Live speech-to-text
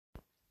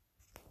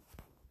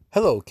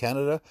Hello,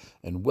 Canada,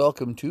 and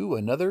welcome to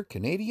another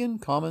Canadian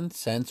Common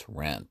Sense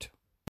Rant.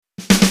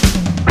 This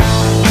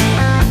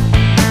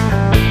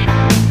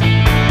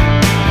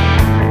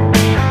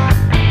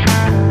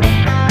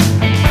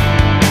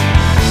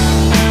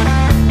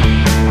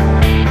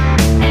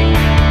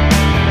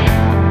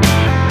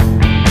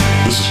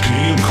is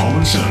Canadian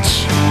Common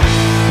Sense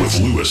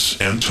with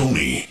Lewis and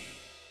Tony.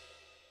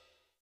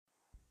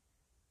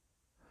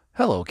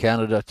 Hello,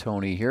 Canada,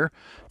 Tony here.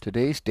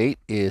 Today's date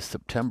is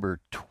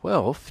September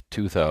 12th,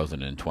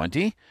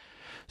 2020.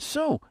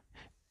 So,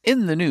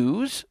 in the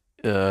news,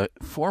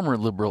 former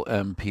Liberal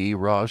MP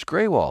Raj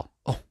Grewal.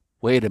 Oh,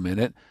 wait a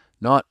minute.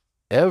 Not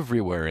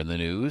everywhere in the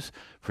news.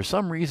 For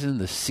some reason,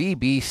 the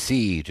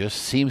CBC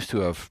just seems to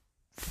have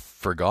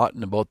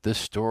forgotten about this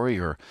story,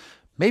 or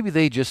maybe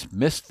they just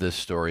missed this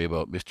story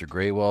about Mr.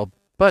 Grewal.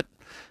 But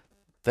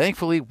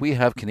thankfully, we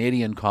have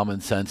Canadian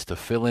common sense to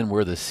fill in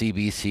where the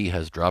CBC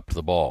has dropped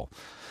the ball.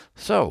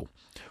 So,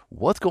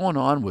 what's going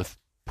on with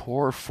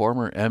poor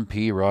former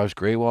MP Raj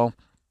Grewal?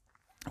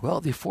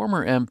 Well, the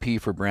former MP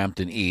for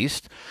Brampton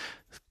East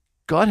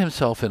got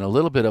himself in a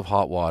little bit of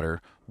hot water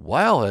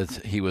while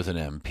he was an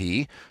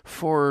MP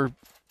for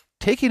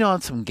taking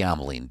on some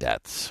gambling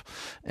debts.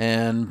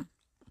 And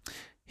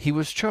he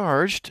was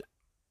charged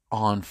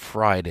on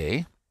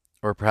Friday,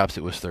 or perhaps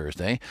it was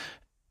Thursday,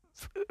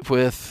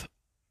 with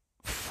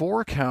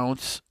 4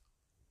 counts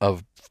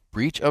of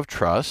breach of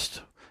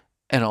trust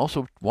and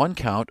also 1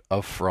 count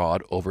of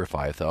fraud over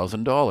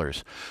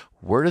 $5,000.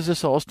 Where does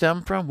this all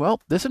stem from? Well,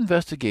 this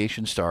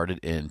investigation started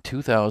in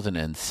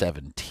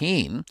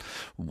 2017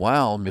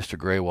 while Mr.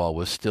 Grewal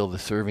was still the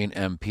serving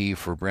MP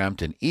for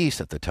Brampton East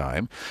at the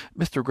time.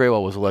 Mr.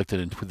 Grewal was elected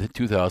in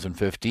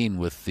 2015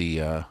 with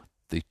the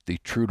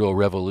Trudeau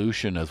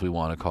Revolution, as we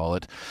want to call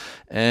it,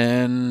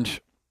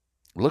 and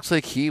looks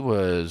like he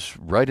was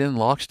right in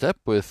lockstep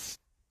with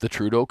the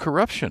Trudeau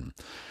corruption.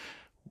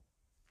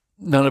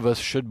 None of us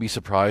should be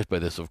surprised by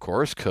this, of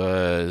course,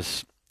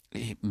 because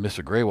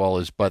Mr. Grewal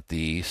is but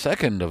the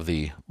second of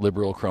the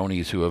Liberal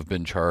cronies who have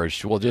been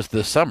charged, well, just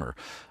this summer.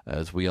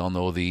 As we all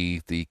know,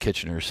 the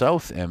Kitchener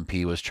South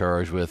MP was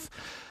charged with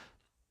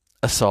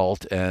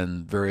assault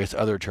and various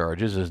other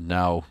charges, as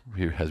now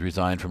he has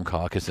resigned from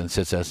caucus and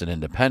sits as an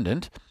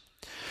independent.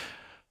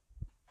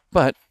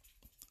 But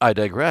I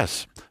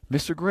digress.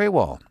 Mr.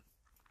 Grewal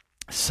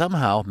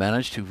somehow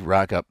managed to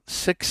rack up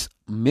 $6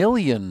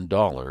 million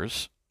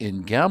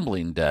in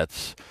gambling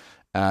debts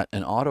at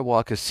an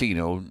Ottawa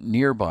casino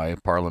nearby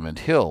Parliament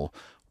Hill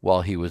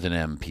while he was an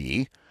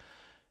MP,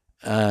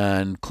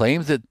 and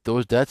claims that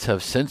those debts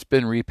have since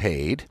been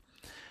repaid.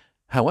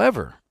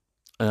 However,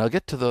 and I'll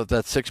get to that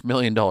 $6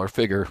 million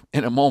figure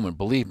in a moment,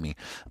 believe me.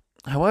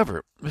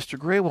 However, Mr.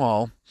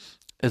 Grewal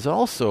has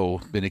also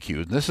been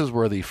accused, and this is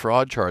where the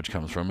fraud charge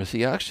comes from, is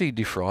he actually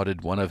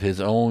defrauded one of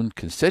his own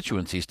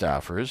constituency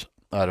staffers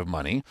out of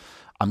money,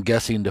 I'm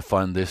guessing to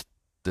fund this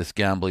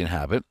gambling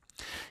habit.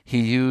 He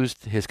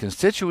used his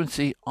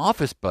constituency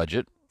office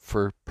budget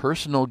for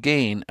personal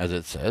gain, as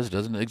it says. It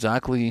doesn't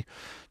exactly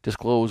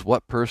disclose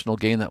what personal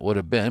gain that would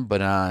have been,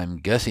 but I'm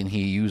guessing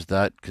he used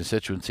that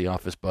constituency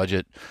office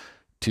budget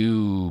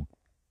to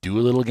do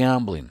a little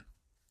gambling.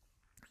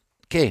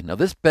 Okay, now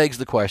this begs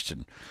the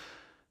question.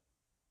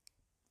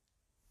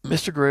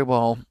 Mr.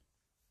 Grewal,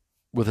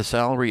 with a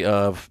salary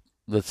of,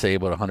 let's say,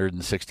 about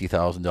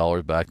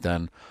 $160,000 back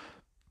then,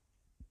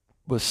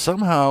 was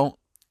somehow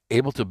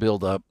able to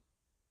build up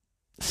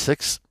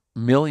 $6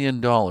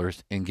 million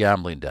in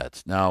gambling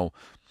debts. Now,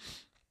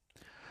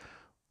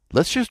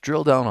 let's just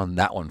drill down on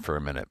that one for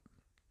a minute.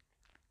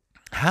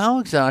 How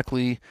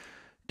exactly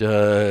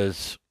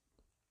does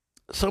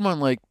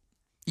someone like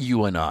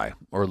you and I,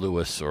 or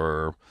Lewis,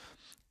 or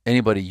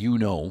anybody you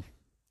know,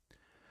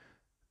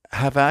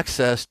 have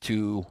access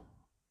to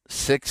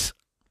 $6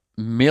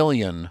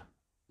 million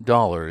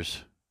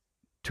to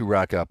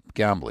rack up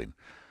gambling?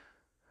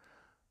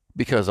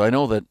 Because I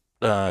know that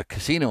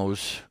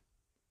casinos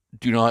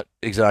do not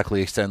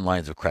exactly extend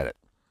lines of credit.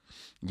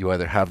 You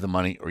either have the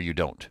money or you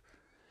don't.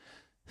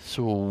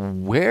 So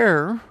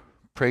where,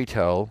 pray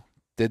tell,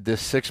 did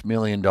this $6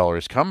 million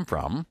come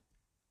from?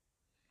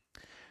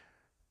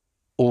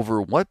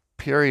 Over what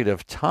period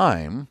of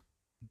time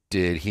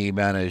did he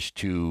manage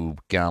to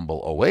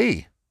gamble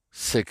away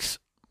 $6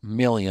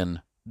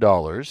 million?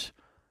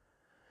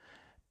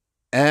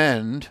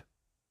 And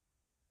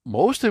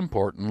most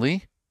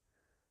importantly,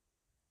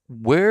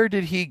 where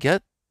did he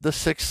get the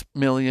 $6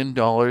 million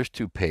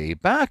to pay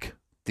back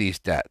these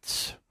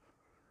debts?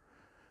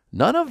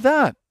 None of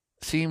that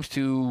seems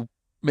to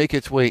make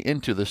its way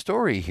into the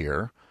story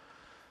here.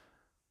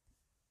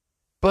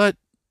 But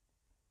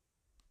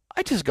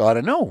I just got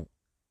to know.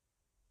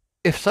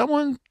 If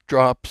someone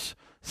drops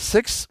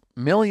 $6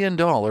 million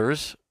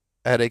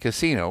at a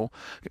casino,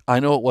 I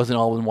know it wasn't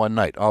all in one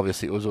night.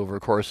 Obviously, it was over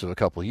a course of a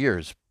couple of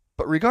years.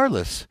 But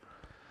regardless,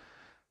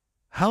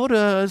 how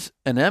does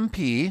an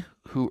MP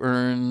who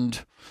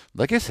earned,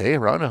 like I say,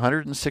 around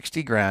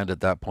 $160,000 at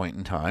that point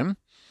in time,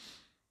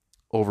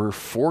 over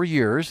 4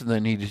 years, and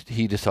then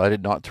he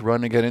decided not to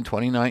run again in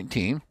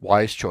 2019.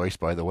 Wise choice,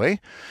 by the way.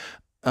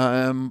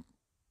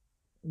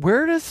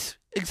 Where does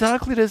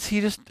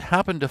he just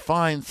happen to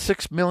find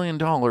 $6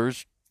 million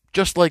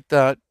just like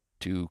that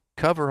to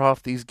cover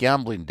off these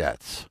gambling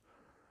debts?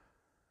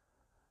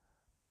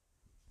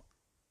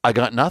 I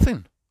got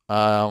nothing.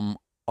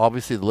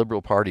 Obviously, the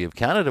Liberal Party of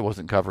Canada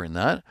wasn't covering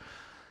that.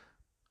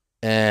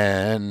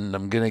 And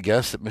I'm going to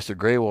guess that Mr.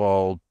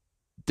 Grewal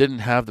didn't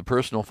have the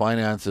personal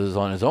finances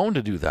on his own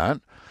to do that.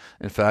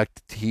 In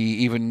fact, he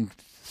even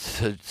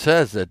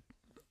says that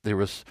he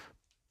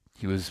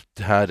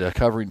had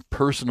covering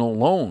personal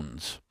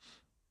loans.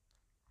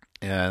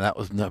 And that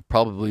was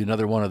probably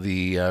another one of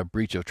the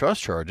breach of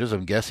trust charges.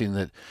 I'm guessing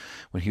that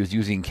when he was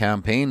using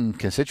campaign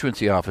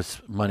constituency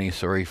office money,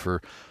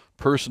 for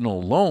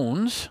personal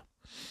loans,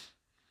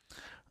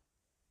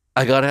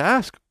 I got to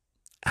ask,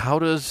 how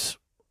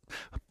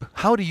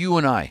do you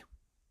and I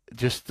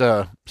just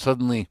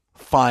suddenly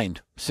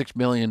find $6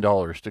 million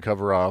to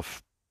cover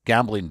off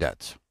gambling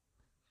debts?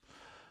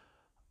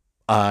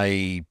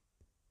 I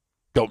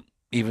don't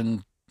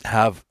even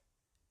have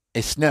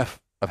a sniff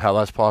of how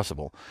that's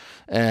possible.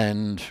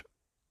 And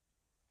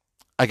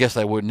I guess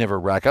I would never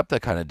rack up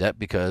that kind of debt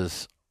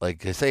because,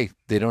 like I say,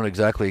 they don't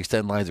exactly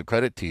extend lines of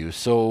credit to you.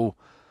 So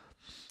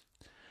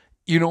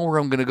you know where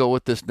I'm going to go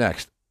with this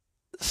next.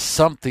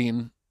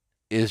 Something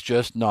is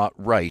just not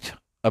right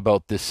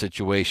about this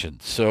situation.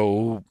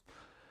 So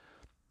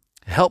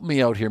help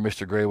me out here,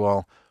 Mr.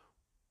 Grewal.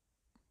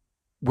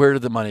 Where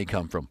did the money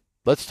come from?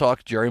 Let's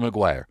talk Jerry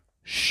Maguire.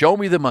 Show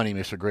me the money,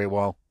 Mr.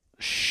 Grewal.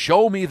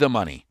 Show me the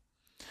money.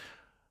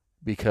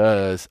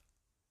 Because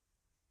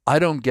I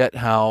don't get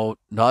how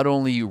not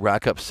only you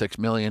rack up $6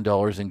 million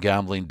in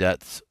gambling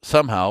debts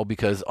somehow,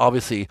 because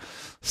obviously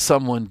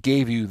someone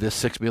gave you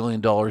this $6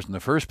 million in the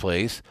first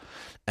place,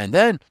 and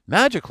then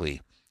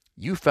magically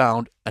you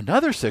found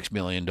another $6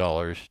 million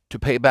to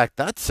pay back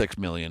that $6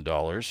 million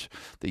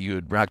that you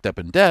had racked up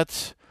in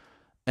debts,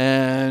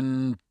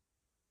 and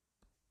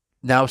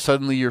now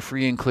suddenly you're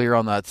free and clear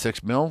on that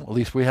 $6 million. At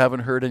least we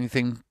haven't heard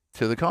anything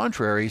to the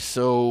contrary,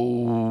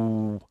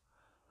 so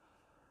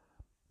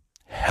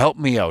help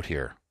me out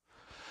here.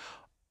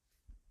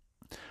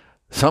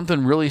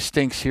 Something really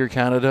stinks here,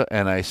 Canada,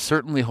 and I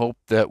certainly hope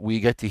that we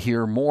get to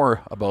hear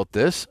more about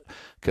this,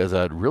 because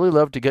I'd really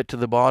love to get to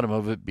the bottom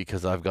of it,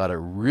 because I've got a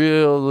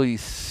really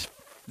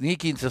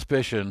sneaking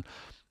suspicion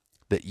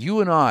that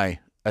you and I,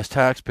 as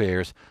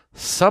taxpayers,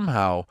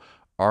 somehow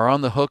are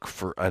on the hook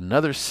for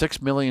another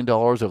 $6 million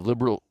of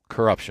Liberal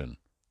corruption.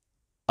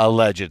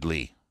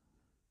 Allegedly.